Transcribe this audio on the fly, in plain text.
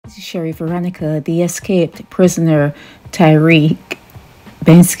Sherry Veronica, the escaped prisoner Tyreke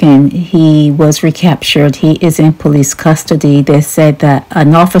Benskin, he was recaptured. He is in police custody. They said that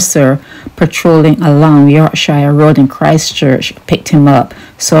an officer patrolling along Yorkshire Road in Christchurch picked him up.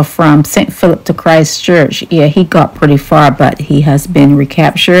 So from St. Philip to Christchurch, yeah, he got pretty far, but he has been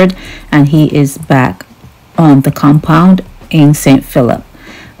recaptured and he is back on the compound in St. Philip.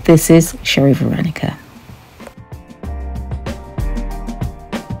 This is Sherry Veronica.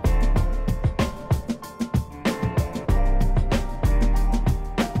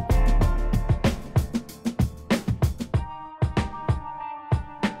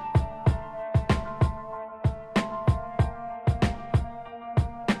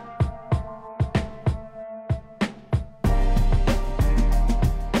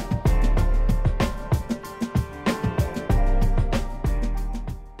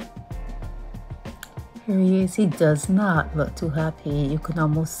 Here he is. He does not look too happy. You can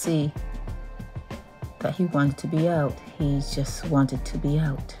almost see that he wanted to be out. He just wanted to be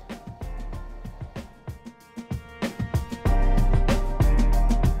out.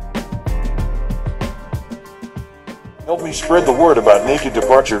 Help me spread the word about Naked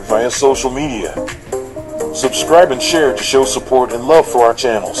Departure via social media. Subscribe and share to show support and love for our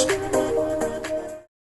channels.